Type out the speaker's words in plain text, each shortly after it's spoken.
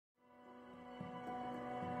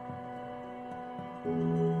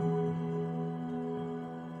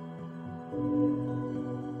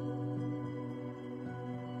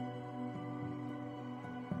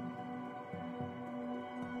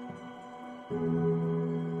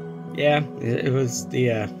Yeah, it was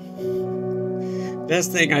the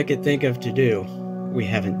best thing I could think of to do. We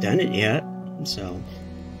haven't done it yet, so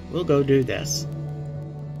we'll go do this.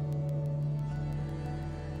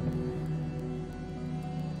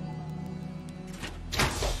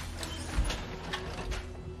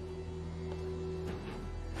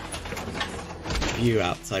 The view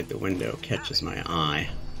outside the window catches my eye.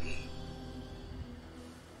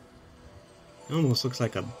 It almost looks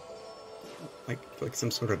like like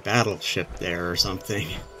some sort of battleship there or something.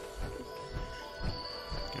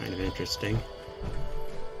 Kind of interesting.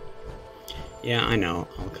 Yeah, I know.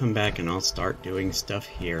 I'll come back and I'll start doing stuff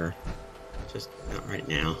here. Just not right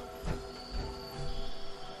now.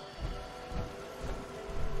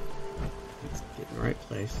 Let's get in the right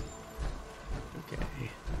place. Okay.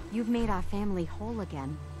 You've made our family whole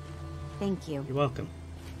again. Thank you. You're welcome.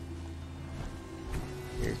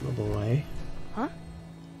 Here's my boy. Huh?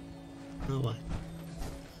 Oh, what?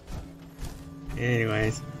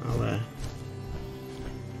 Anyways,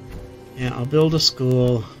 I'll build a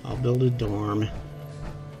school. I'll build a dorm.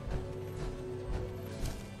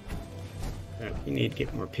 But we need to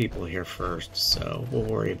get more people here first, so we'll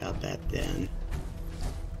worry about that then.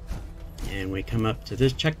 And we come up to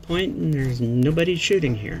this checkpoint, and there's nobody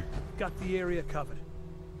shooting here. Got the area covered.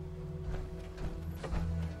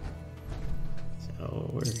 So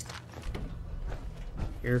we're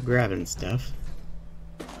here grabbing stuff.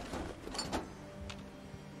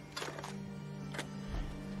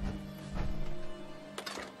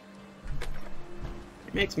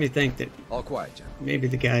 It makes me think that all quiet, John. Maybe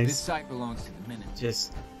the guys this site belongs to the minute.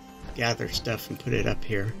 Just gather stuff and put it up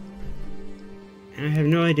here. And I have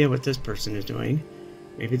no idea what this person is doing.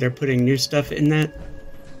 Maybe they're putting new stuff in that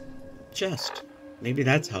chest. Maybe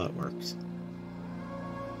that's how it works.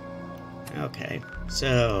 Okay,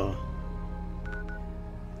 so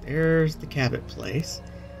there's the Cabot place.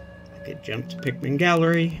 I could jump to Pikmin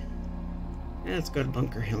Gallery. And let's go to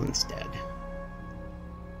Bunker Hill instead.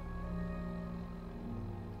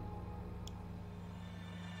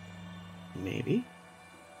 Maybe.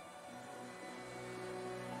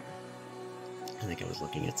 I think I was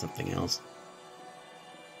looking at something else.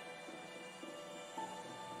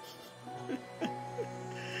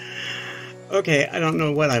 Okay, I don't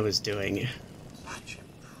know what I was doing. Such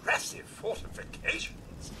impressive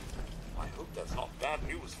fortifications. I hope that's not bad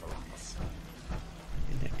news for us.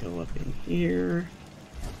 Did that go up in here?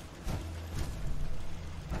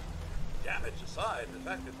 Damage aside, the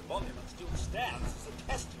fact that the monument still stands is a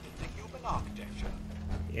testament to human architecture.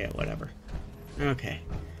 Yeah, whatever. Okay,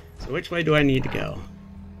 so which way do I need to go?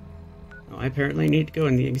 Well, I apparently need to go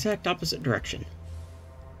in the exact opposite direction.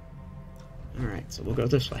 Alright, so we'll go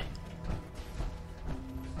this way.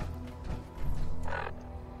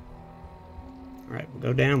 Alright, we'll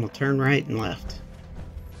go down, we'll turn right and left.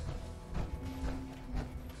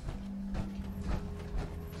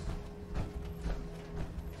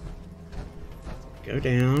 Go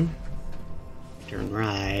down, turn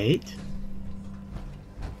right.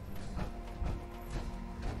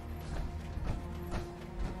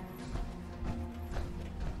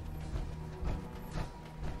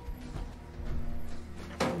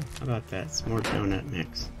 How about that? Some more donut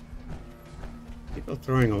mix. People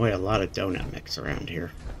throwing away a lot of donut mix around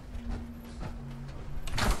here.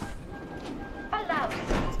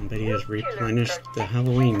 Somebody has replenished the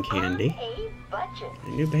Halloween candy. A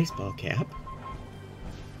new baseball cap.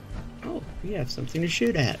 Oh, we have something to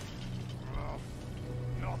shoot at.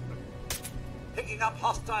 Picking up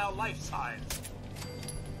hostile life signs.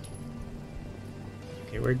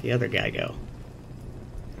 Okay, where'd the other guy go?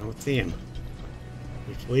 I don't see him.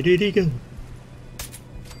 Which way did he go?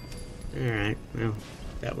 Alright, well,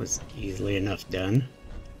 that was easily enough done.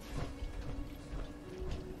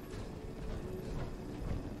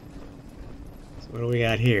 So what do we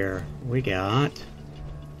got here? We got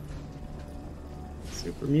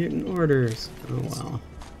super mutant orders. Oh well.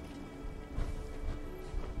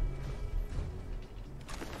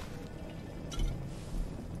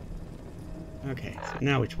 Okay, so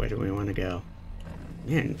now which way do we want to go?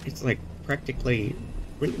 Man, it's like practically...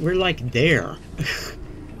 We're like there.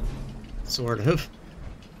 Sort of.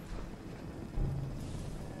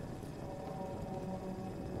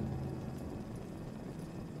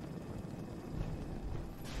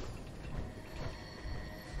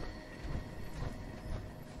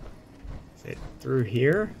 Is it through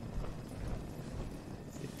here?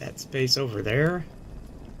 Is it that space over there?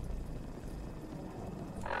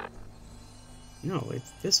 No, it's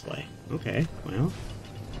this way. Okay, well,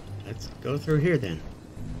 let's go through here then.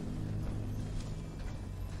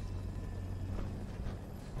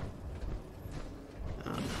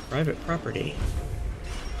 Private property.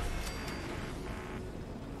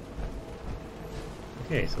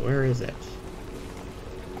 Okay, so where is it?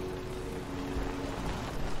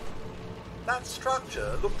 That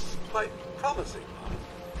structure looks quite promising.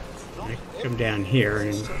 I come down here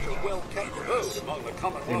and Such a well-kept abode among the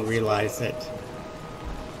Commonwealth. realize that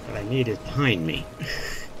what I need is behind me.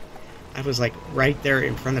 I was like right there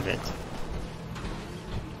in front of it.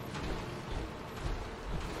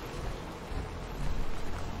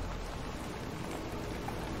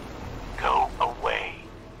 Go away.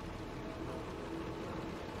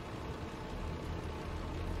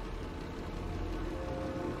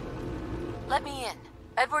 Let me in.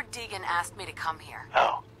 Edward Deegan asked me to come here.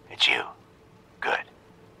 Oh, it's you. Good.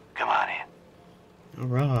 Come on in. All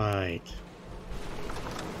right.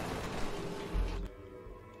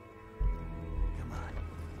 Come on.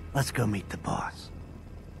 Let's go meet the boss.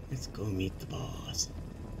 Let's go meet the boss.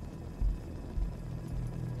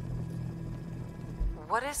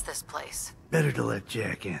 What is this place? Better to let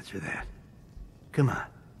Jack answer that. Come on.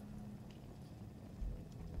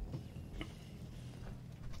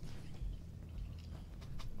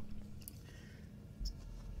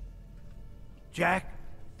 Jack,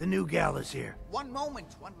 the new gal is here. One moment.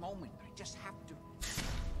 I just have to...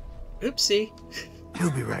 Oopsie.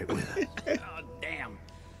 He'll be right with us. Oh, damn.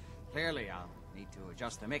 Clearly, I'll need to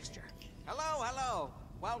adjust the mixture. Hello.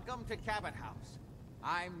 Welcome to Cabot House.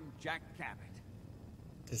 I'm Jack Cabot.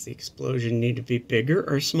 Does the explosion need to be bigger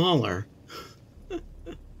or smaller?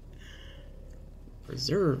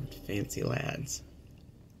 Preserved, fancy lads.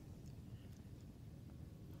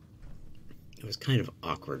 It was kind of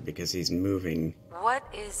awkward because he's moving. What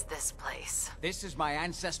is this place? This is my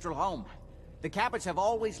ancestral home. The Cabots have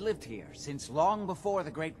always lived here, since long before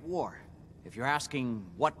the Great War. If you're asking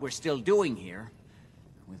what we're still doing here,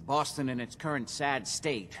 with Boston in its current sad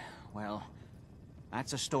state, well,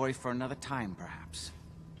 that's a story for another time, perhaps.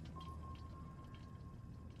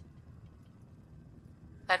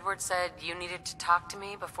 Edward said you needed to talk to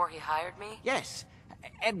me before he hired me? Yes,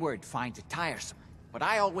 Edward finds it tiresome, but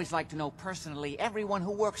I always like to know personally everyone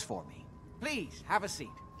who works for me. Please, have a seat.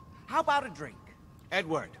 How about a drink?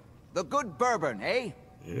 Edward, the good bourbon, eh?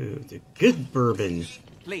 Ooh, the good bourbon.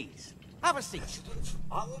 Please, have a seat.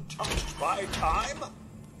 Untouched by time?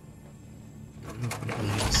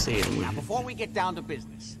 Let's see. Now, before we get down to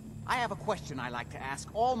business, I have a question I like to ask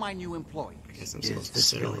all my new employees. I guess I'm supposed to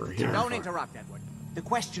sit over here. Don't interrupt, Edward. The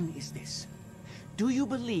question is this. Do you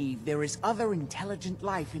believe there is other intelligent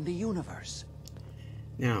life in the universe?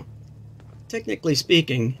 Now, technically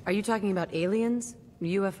speaking, Are you talking about aliens?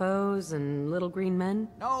 UFOs and little green men?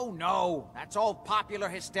 No. That's all popular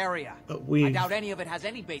hysteria. But I doubt any of it has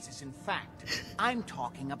any basis in fact. I'm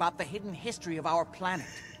talking about the hidden history of our planet.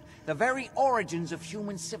 The very origins of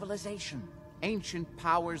human civilization. Ancient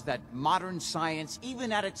powers that modern science,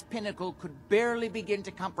 even at its pinnacle, could barely begin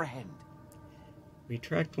to comprehend. we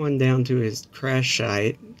tracked one down to his crash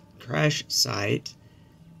site,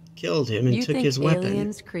 killed him, and took his weapon. You think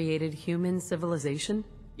aliens created human civilization?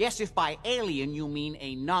 Yes, if by alien you mean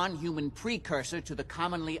a non-human precursor to the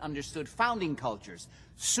commonly understood founding cultures,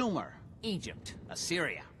 Sumer, Egypt,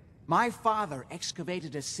 Assyria. My father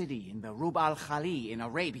excavated a city in the Rub al-Khali in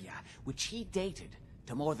Arabia, which he dated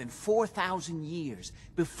to more than 4,000 years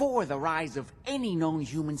before the rise of any known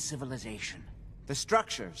human civilization. The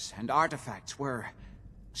structures and artifacts were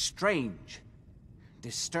strange,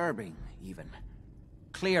 disturbing even,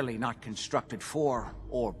 clearly not constructed for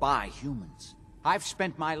or by humans. I've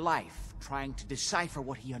spent my life trying to decipher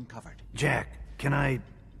what he uncovered. Jack, can I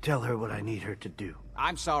tell her what I need her to do?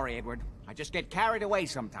 I'm sorry, Edward. I just get carried away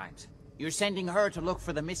sometimes. You're sending her to look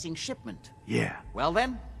for the missing shipment. Yeah. Well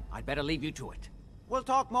then, I'd better leave you to it. We'll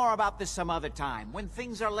talk more about this some other time, when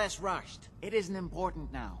things are less rushed. It isn't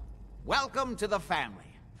important now. Welcome to the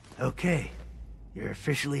family. Okay. You're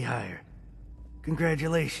officially hired.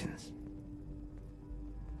 Congratulations.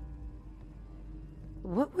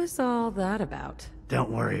 What was all that about? Don't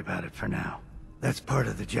worry about it for now. That's part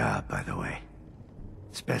of the job, by the way.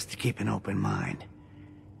 It's best to keep an open mind.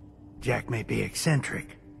 Jack may be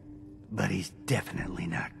eccentric, but he's definitely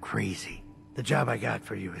not crazy. The job I got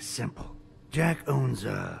for you is simple. Jack owns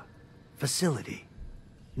a facility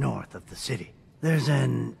north of the city. There's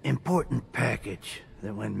an important package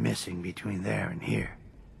that went missing between there and here.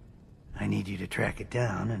 I need you to track it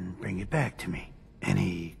down and bring it back to me.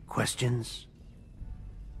 Any questions?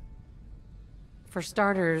 For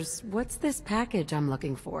starters, what's this package I'm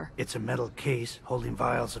looking for? It's a metal case holding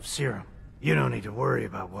vials of serum. You don't need to worry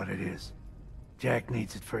about what it is. Jack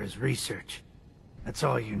needs it for his research. That's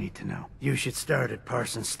all you need to know. You should start at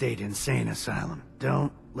Parson State Insane Asylum.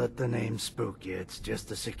 Don't let the name spook you. It's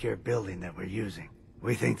just a secure building that we're using.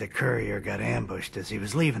 We think the courier got ambushed as he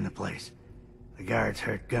was leaving the place. The guards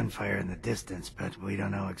heard gunfire in the distance, but we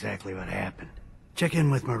don't know exactly what happened. Check in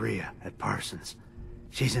with Maria at Parsons.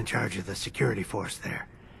 She's in charge of the security force there.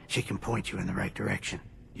 She can point you in the right direction.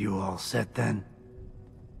 You all set then?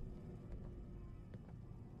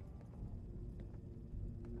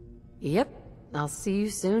 Yep. I'll see you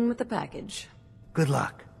soon with the package. Good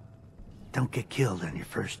luck. Don't get killed on your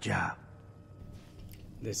first job.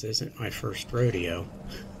 This isn't my first rodeo.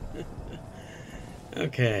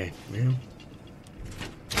 Okay, well,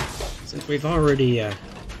 since we've already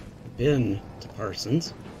been to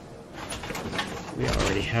Parsons, we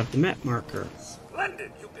already have the map marker.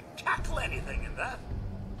 Splendid! You can tackle anything in that.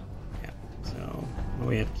 Yeah, so all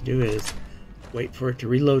we have to do is wait for it to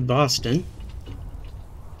reload Boston,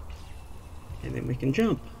 and then we can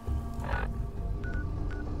jump.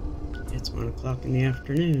 It's 1 o'clock in the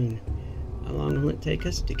afternoon. How long will it take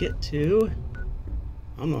us to get to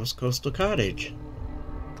almost Coastal Cottage?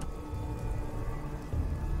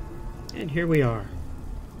 And here we are.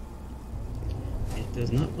 It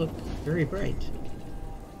does not look very bright,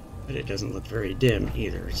 but it doesn't look very dim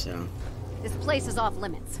either, so... This place is off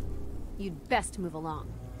limits. You'd best move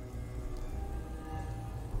along.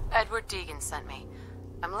 Edward Deegan sent me.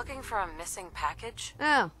 I'm looking for a missing package.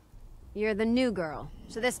 Oh, you're the new girl.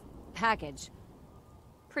 So this package...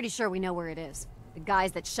 Pretty sure we know where it is. The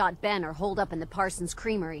guys that shot Ben are holed up in the Parson's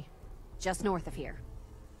Creamery, just north of here.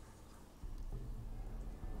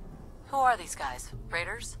 Who are these guys?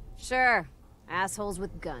 Raiders? Sure. Assholes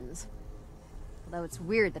with guns. Although it's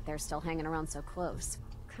weird that they're still hanging around so close.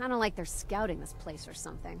 Kinda like they're scouting this place or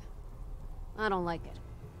something. I don't like it.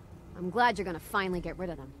 I'm glad you're gonna finally get rid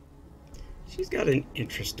of them. She's got an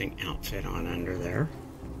interesting outfit on under there.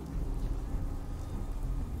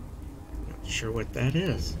 Not sure what that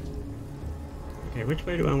is. Okay, which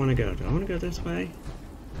way do I want to go? Do I want to go this way?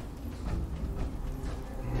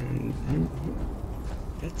 And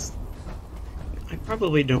that's... I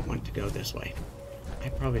probably don't want to go this way. I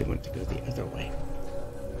probably want to go the other way.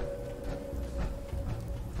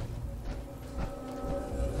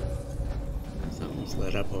 Something's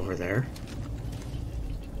lit up over there.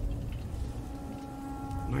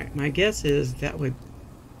 My guess is that would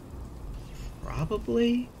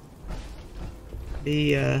probably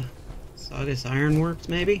be Saugus Ironworks,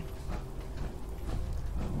 maybe?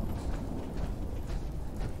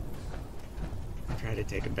 I'll try to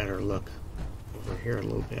take a better look over here a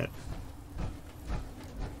little bit.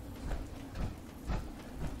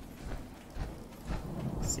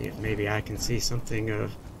 See if maybe I can see something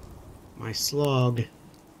of my slog.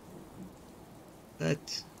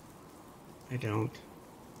 But I don't.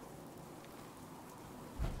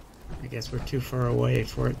 I guess we're too far away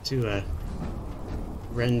for it to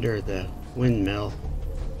render the windmill.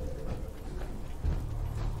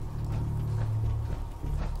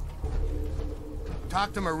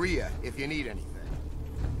 Talk to Maria if you need anything.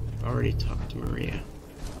 I've already talked to Maria.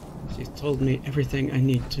 She's told me everything I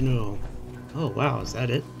need to know. Oh wow, is that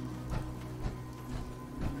it?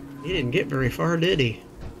 He didn't get very far, did he?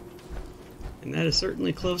 And that is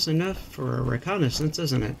certainly close enough for a reconnaissance,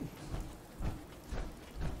 isn't it?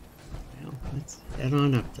 Well, let's head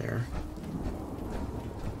on up there.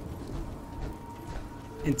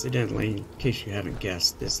 Incidentally, in case you haven't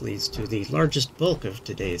guessed, this leads to the largest bulk of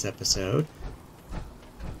today's episode.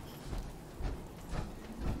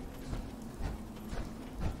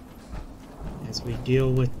 As we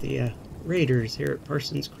deal with the raiders here at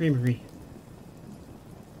Parson's Creamery.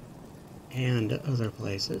 And other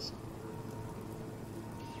places.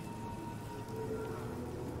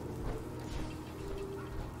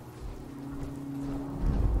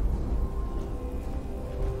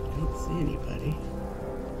 I don't see anybody.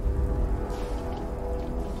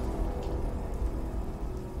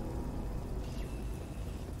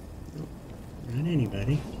 Nope, not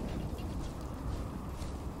anybody.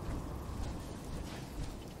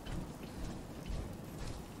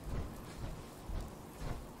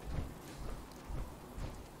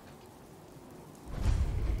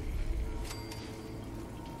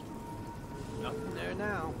 Nothing there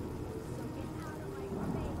now.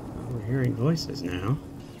 We're hearing voices now.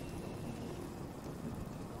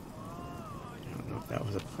 I don't know if that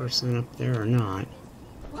was a person up there or not.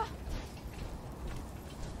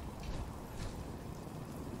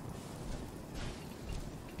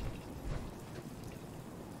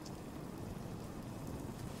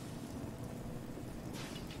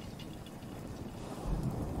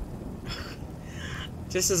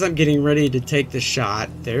 Just as I'm getting ready to take the shot,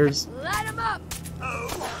 there's... Light him up!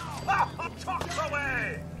 Talk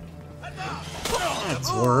away!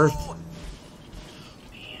 That's worth.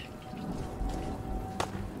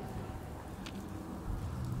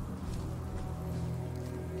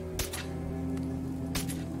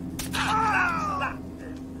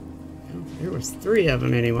 There was 3 of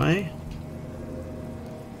them anyway.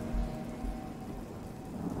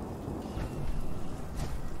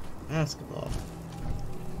 Basketball.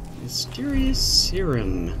 Mysterious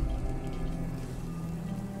serum.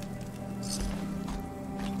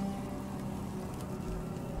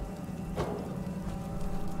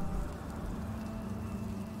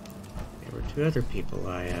 There were 2 other people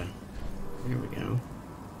there we go.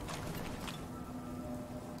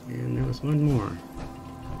 And there was 1 more.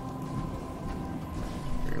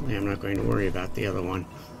 Apparently I'm not going to worry about the other one.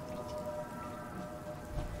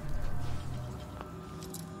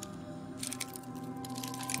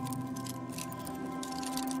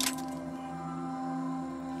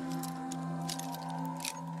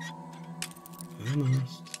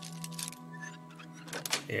 Almost.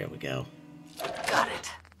 There we go. Got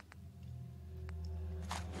it.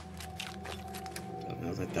 Don't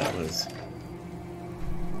know that that was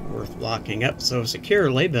worth locking up so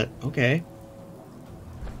securely, but okay.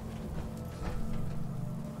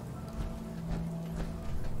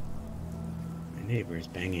 My neighbor is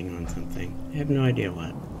banging on something. I have no idea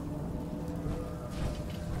what.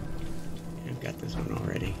 I've got this one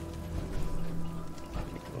already.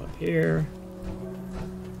 Go up here.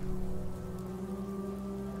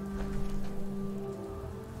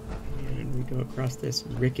 And we go across this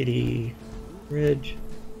rickety bridge.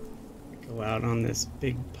 We go out on this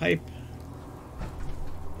big pipe.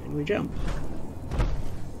 And we jump.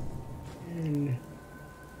 And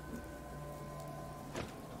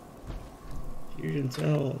fusion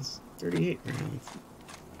cells, 38 rounds.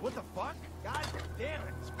 What the fuck? God damn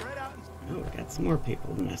it. Spread out and... Oh, we got some more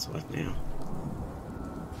people to mess with now.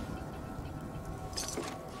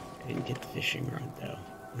 I didn't get the fishing rod though.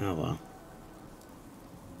 Oh well.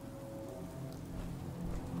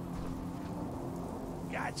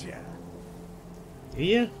 Gotcha. Do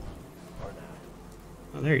ya? Or not.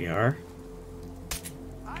 Oh, there you are.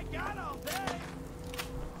 I got all day.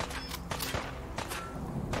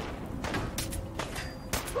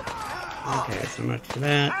 Okay, so much for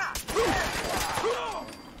that.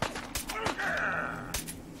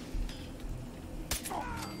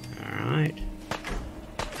 Alright.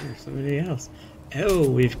 There's somebody else. Oh,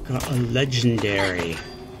 we've got a legendary.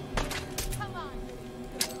 Come on.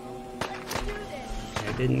 Let's do this.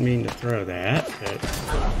 I didn't mean to throw that, but...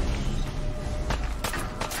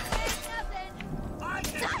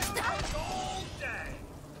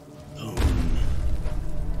 Boom.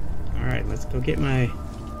 Alright, let's go get my...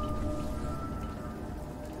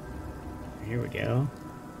 Here we go.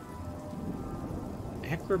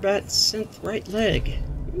 Acrobat synth right leg.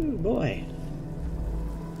 Ooh, boy.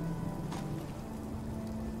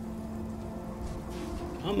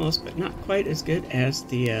 Almost, but not quite as good as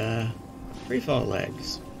the free-fall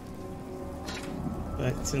legs.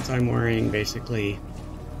 But since I'm wearing basically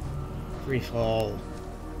free-fall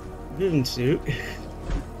moon suit,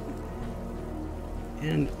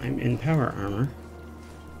 and I'm in power armor,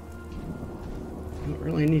 I don't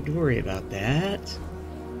really need to worry about that.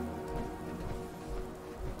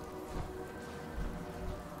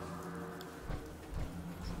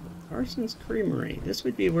 Parson's Creamery. This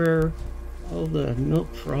would be where all the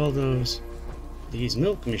milk for all these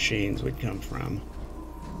milk machines would come from.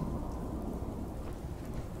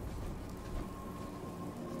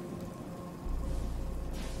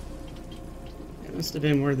 That must have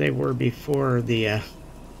been where they were before the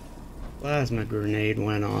plasma grenade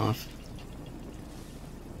went off.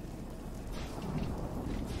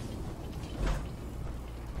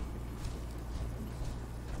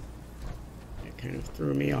 That kind of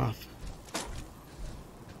threw me off.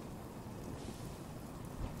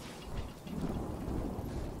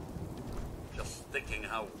 Thinking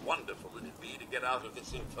how wonderful it'd be to get out of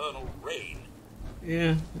this infernal rain.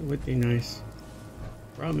 Yeah, it would be nice.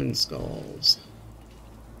 Ramen skulls.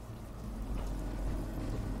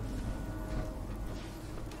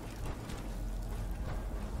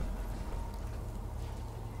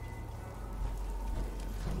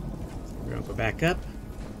 We're gonna go back up.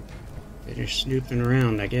 Finish snooping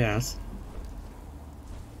around, I guess.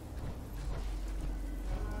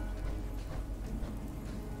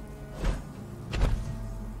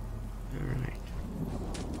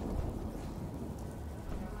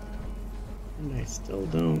 And I still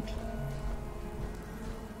don't.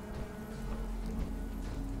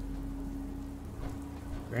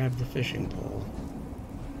 Grab the fishing pole.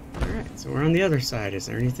 So we're on the other side. Is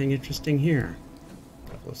there anything interesting here? A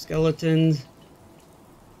couple of skeletons,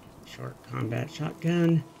 short combat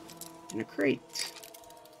shotgun, and a crate.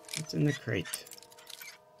 What's in the crate?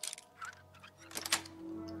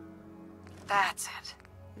 That's it.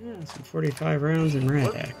 Yeah, some 45 rounds and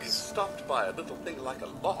Well, Rad-X. we stopped by a little thing like a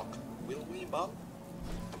lock, will we, Mum?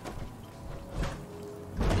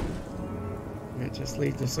 That just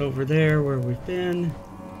leads us over there where we've been.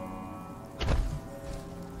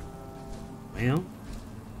 Well,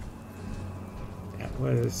 that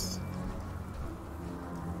was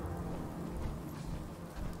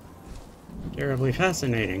terribly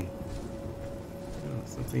fascinating. Oh,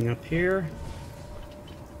 something up here.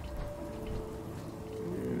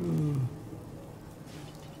 Oh,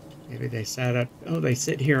 maybe they sat up. Oh, they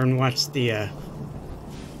sit here and watch the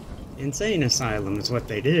insane asylum is what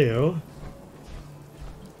they do.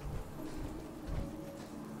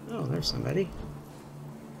 Oh, there's somebody.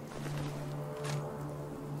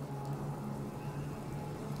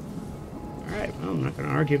 Alright, well, I'm not going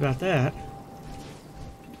to argue about that.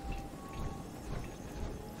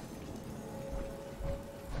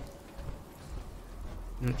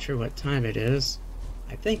 Not sure what time it is.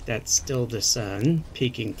 I think that's still the sun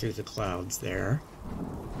peeking through the clouds there.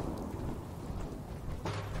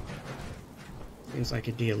 Seems like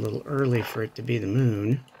it'd be a little early for it to be the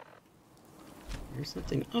moon. There's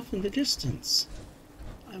something off in the distance.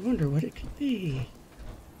 I wonder what it could be.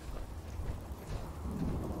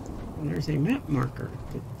 And there's a map marker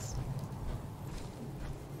that's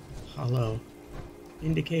hollow,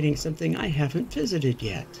 indicating something I haven't visited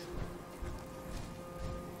yet.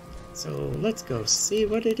 So let's go see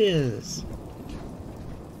what it is.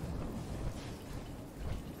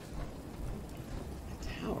 A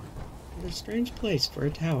tower. What a strange place for a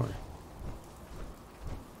tower.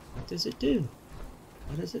 What does it do?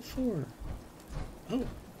 What is it for? Oh,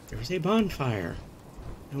 there's a bonfire.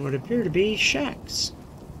 And what appear to be shacks.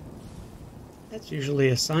 That's usually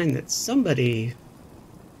a sign that somebody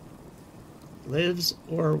lives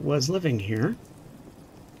or was living here,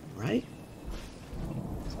 right?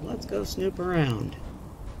 So let's go snoop around.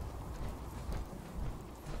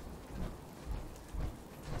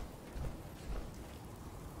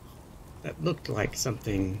 That looked like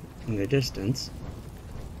something in the distance.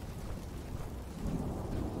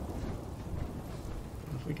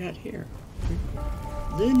 What have we got here?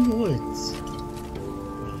 Lynn Woods.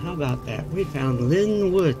 Well, how about that? We found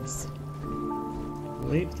Lynn Woods. I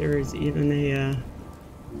believe there is even a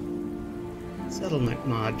settlement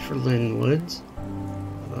mod for Lynn Woods.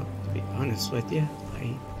 Although, to be honest with you,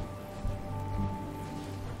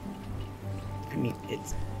 I mean,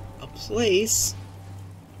 it's a place.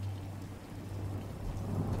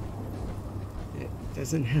 It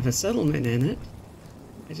doesn't have a settlement in it.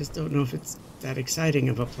 I just don't know if it's that exciting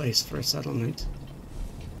of a place for a settlement.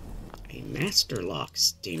 A master lock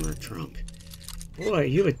steamer trunk. Boy,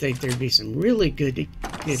 you would think there'd be some really good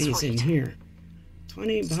goodies in here.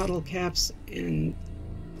 20 bottle caps and...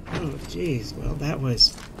 oh, geez. Well, that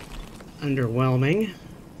was underwhelming.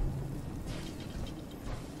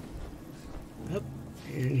 Up,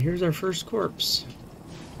 and here's our first corpse.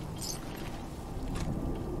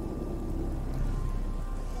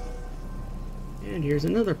 And here's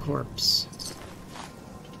another corpse.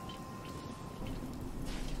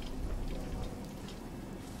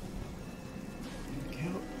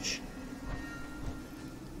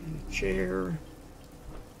 Chair.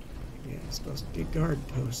 Maybe it's supposed to be a guard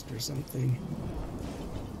post or something.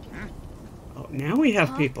 Oh, now we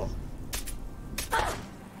have people.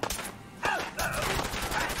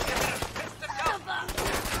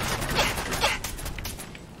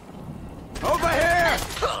 Over here!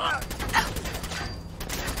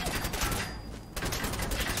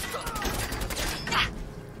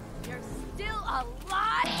 You're still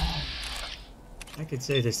alive? I could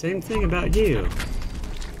say the same thing about you.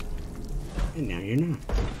 And now you're not.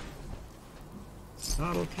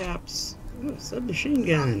 Bottle caps. Oh, submachine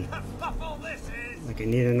gun. Like I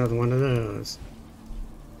need another one of those.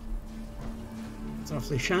 It's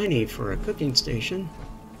awfully shiny for a cooking station.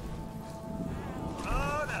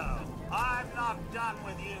 Oh no, I'm not done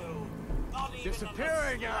with you. Not even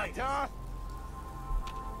Disappearing act, huh?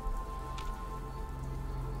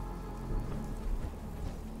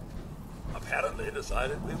 Apparently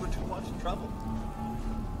decided we were too much trouble.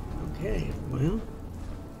 Okay, well,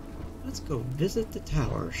 let's go visit the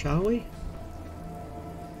tower, shall we?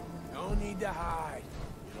 No need to hide.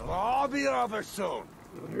 It'll all be over soon. Oh,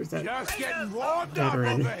 there's that Just getting warmed up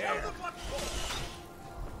veteran. over here.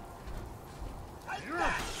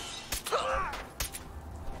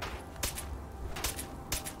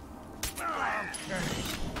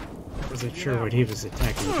 Wasn't sure what he was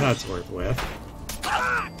attacking Codsworth with.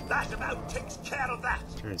 That about takes care of that.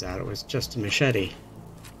 Turns out it was just a machete.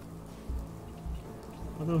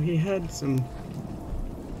 Although he had some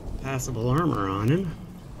passable armor on him.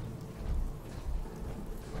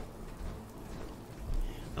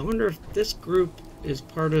 I wonder if this group is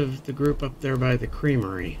part of the group up there by the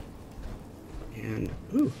Creamery. And,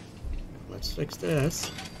 ooh, let's fix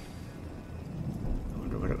this. I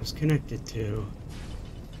wonder what it was connected to.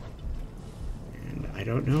 And I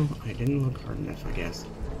don't know. I didn't look hard enough, I guess.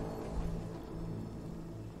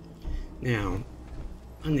 Now,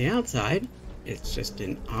 on the outside, it's just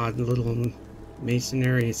an odd little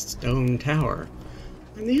masonry stone tower.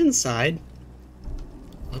 On the inside,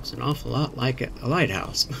 looks an awful lot like a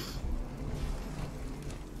lighthouse.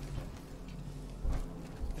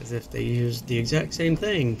 As if they used the exact same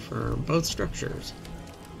thing for both structures.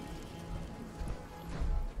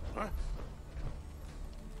 Huh?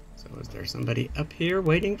 So is there somebody up here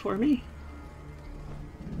waiting for me?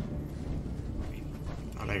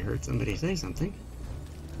 Thought I heard somebody say something.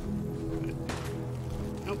 But,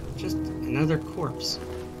 nope, just another corpse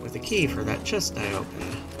with a key for that chest I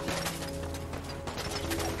opened.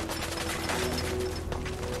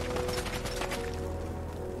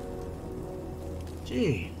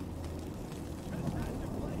 Gee.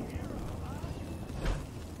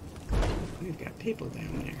 We've got people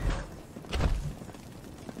down there.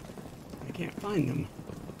 I can't find them.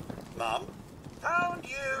 Mom? Found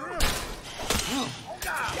you! Oh.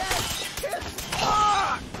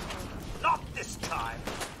 Not this time!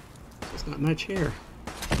 There's not much here.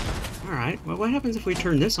 Alright, well what happens if we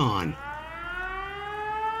turn this on?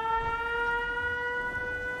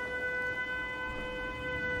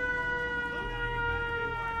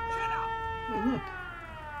 Oh look,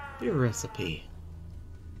 beer recipe.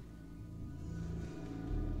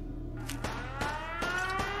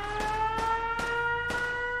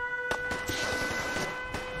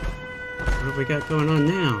 What have we got going on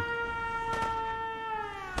now?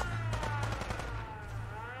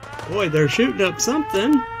 Boy, they're shooting up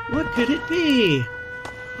something. What could it be?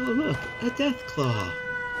 Oh look, a death claw.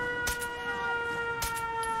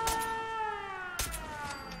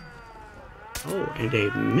 Oh, and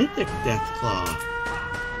a mythic death claw.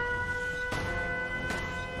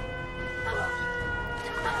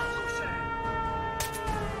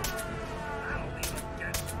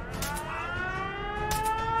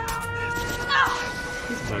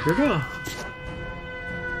 He's buggered off.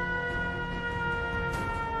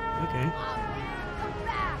 Okay.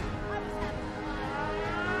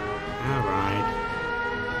 Alright.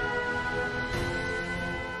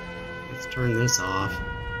 Let's turn this off.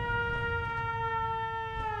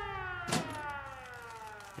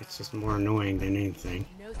 It's just more annoying than anything.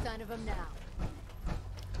 No sign of him now.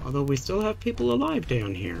 Although we still have people alive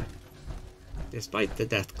down here, despite the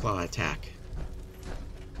Deathclaw attack.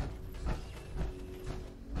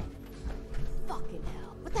 Fucking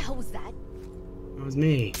hell. What the hell was that? That was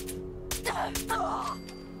me.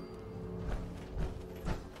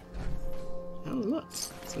 Oh, look,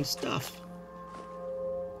 some stuff.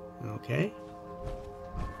 Okay.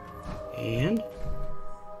 And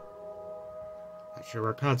not sure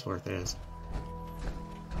where Codsworth is.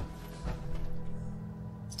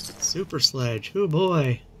 Super sledge. Oh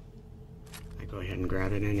boy. I go ahead and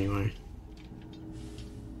grab it anyway.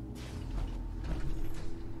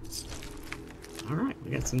 Alright,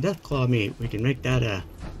 we got some Deathclaw meat. We can make that a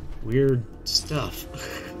weird stuff.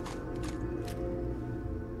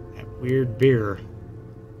 That weird beer.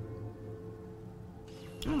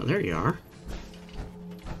 Oh, there you are.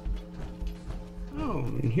 Oh,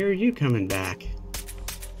 and here you coming back.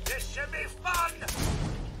 This should be fun!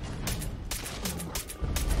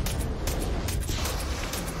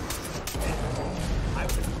 I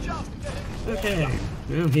was just getting Okay,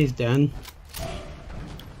 well, he's done.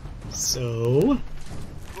 So...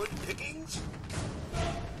 good pickings.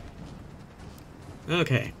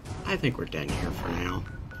 okay, I think we're done here for now.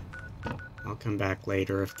 I'll come back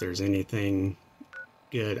later if there's anything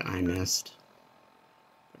good I missed.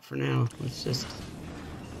 But for now, let's just...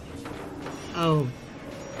 oh,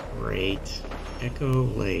 great. Echo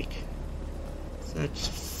Lake. Such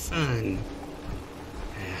fun.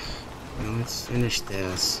 Well, let's finish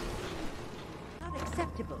this.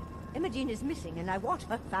 Unacceptable. Emogene is missing and I want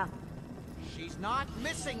her found. She's not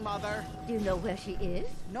missing, Mother. Do you know where she is?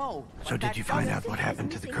 No. So did you find out what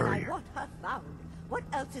happened to the courier? I want her found. What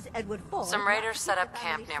else is Edward for? Some raiders set up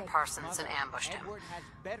camp near Parson's and ambushed him.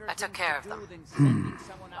 I took care of them.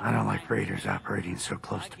 I don't like raiders operating so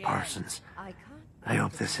close to Parsons. I can't I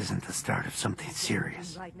hope this isn't the start of something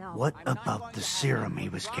serious. What about the serum he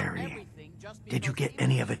was carrying? Did you get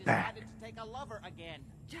any of it back?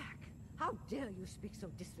 Jack, how dare you speak so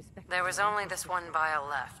disrespectfully? There was only this one vial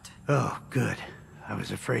left. Oh, good. I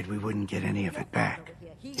was afraid we wouldn't get any of it back.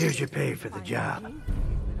 Here's your pay for the job.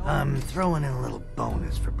 I'm throwing in a little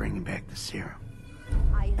bonus for bringing back the serum.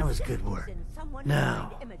 That was good work.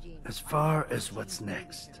 Now, as far as what's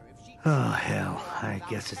next. Oh, hell. I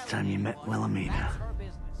guess it's time you met Wilhelmina.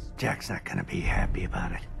 Jack's not gonna be happy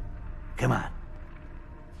about it. Come on.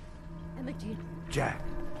 Emogene. Jack,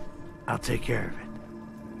 I'll take care of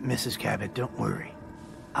it. Mrs. Cabot, don't worry.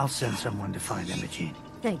 I'll send someone to find Emogene.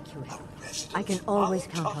 Thank you, Edward. I can always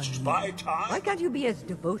count on you. Why can't you be as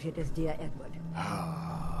devoted as dear Edward?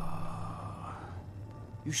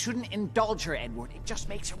 You shouldn't indulge her, Edward. It just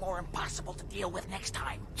makes her more impossible to deal with next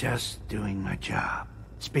time. Just doing my job.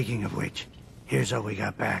 Speaking of which, here's all we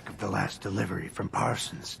got back of the last delivery from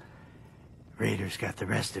Parsons. Raiders got the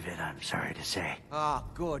rest of it, I'm sorry to say. Ah,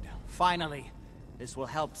 good. Finally. This will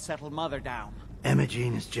help settle Mother down.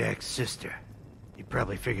 Emogene is Jack's sister. You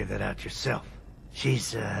probably figured that out yourself.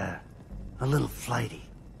 She's, a little flighty.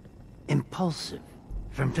 Impulsive.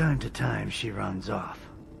 From time to time, she runs off.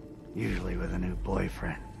 Usually with a new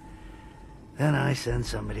boyfriend. Then I send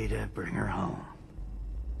somebody to bring her home.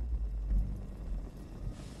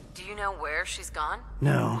 Do you know where she's gone?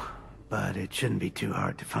 No, but it shouldn't be too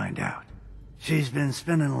hard to find out. She's been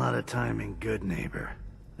spending a lot of time in Good Neighbor.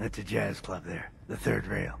 That's a jazz club there, the third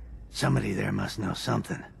rail. Somebody there must know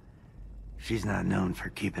something. She's not known for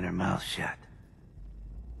keeping her mouth shut.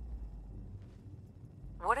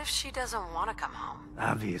 What if she doesn't want to come home?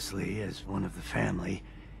 Obviously, as one of the family,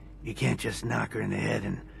 you can't just knock her in the head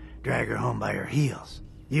and drag her home by her heels.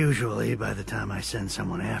 Usually, by the time I send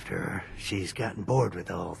someone after her, she's gotten bored with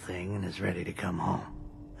the whole thing and is ready to come home.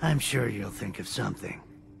 I'm sure you'll think of something.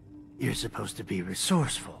 You're supposed to be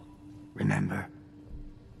resourceful, remember?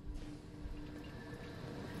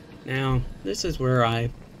 Now, this is where I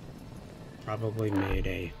probably made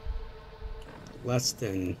a less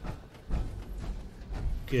than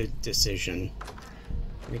good decision.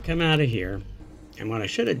 We come out of here, and what I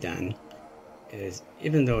should have done is,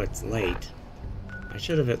 even though it's late, I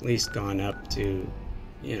should have at least gone up to,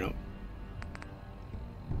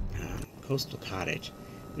 Coastal Cottage.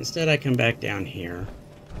 Instead, I come back down here,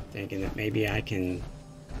 thinking that maybe I can,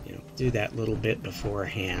 do that little bit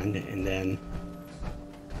beforehand, and then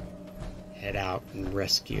head out and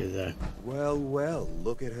rescue the... Well, well,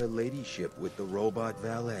 look at her ladyship with the robot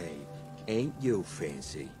valet. Ain't you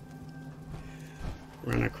fancy?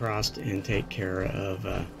 Run across and take care of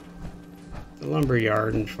the lumber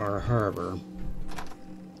yard in Far Harbor.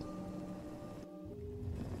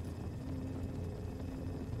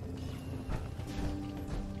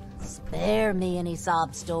 Spare me any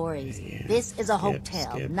sob stories. Yeah. This is a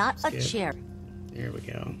hotel, not a chair. There we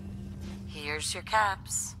go. Here's your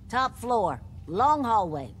caps. Top floor, long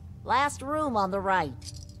hallway, last room on the right.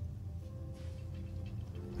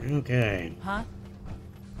 Okay. Huh?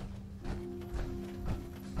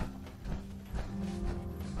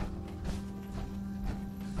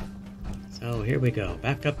 So here we go,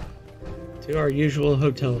 back up to our usual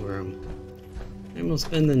hotel room. And we'll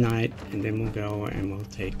spend the night, and then we'll go and we'll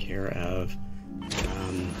take care of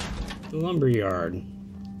the lumber yard.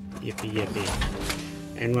 Yippee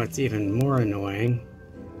yippee. And what's even more annoying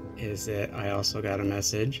is that I also got a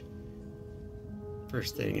message,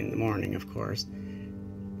 first thing in the morning of course,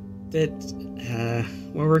 that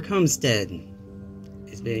Warwick Homestead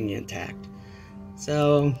is being intact.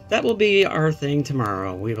 So that will be our thing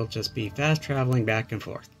tomorrow. We will just be fast traveling back and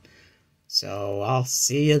forth. So I'll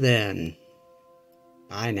see you then.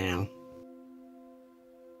 Bye now.